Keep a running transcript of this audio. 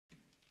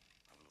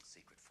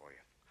for you.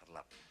 Huddle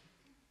up.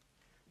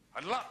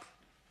 Huddle up!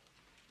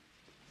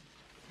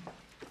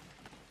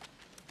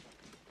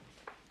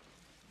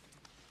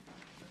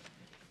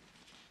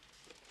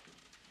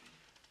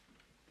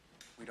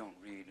 We don't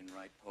read and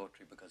write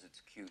poetry because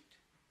it's cute.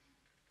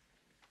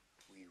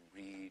 We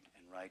read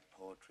and write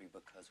poetry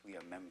because we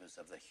are members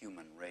of the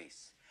human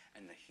race.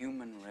 And the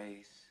human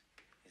race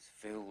is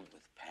filled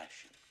with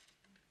passion.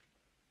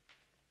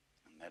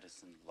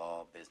 Medicine,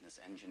 law, business,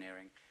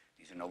 engineering,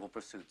 these are noble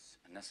pursuits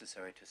and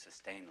necessary to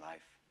sustain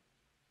life.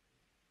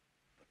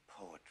 But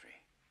poetry,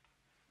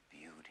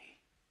 beauty,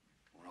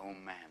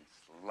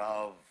 romance,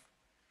 love,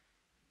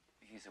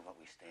 these are what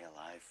we stay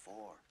alive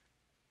for.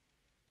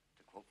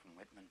 To quote from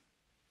Whitman,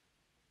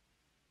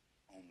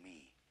 "O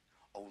me,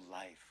 O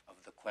life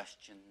of the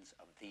questions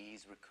of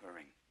these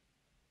recurring,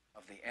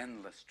 of the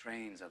endless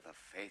trains of the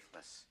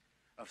faithless,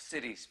 of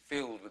cities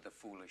filled with the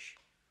foolish,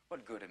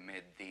 what good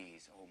amid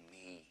these, O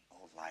me,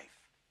 O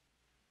life?"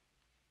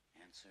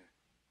 Answer,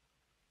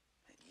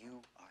 that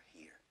you are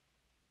here,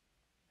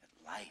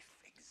 that life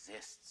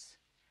exists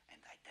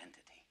and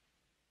identity,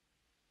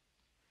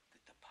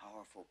 that the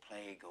powerful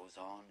play goes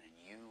on and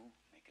you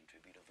may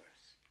contribute a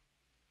verse.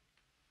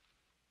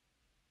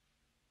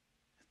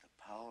 That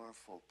the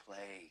powerful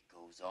play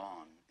goes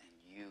on and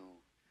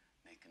you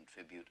may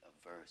contribute a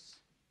verse.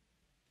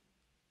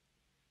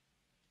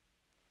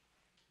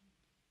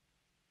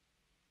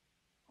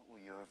 What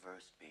will your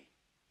verse be?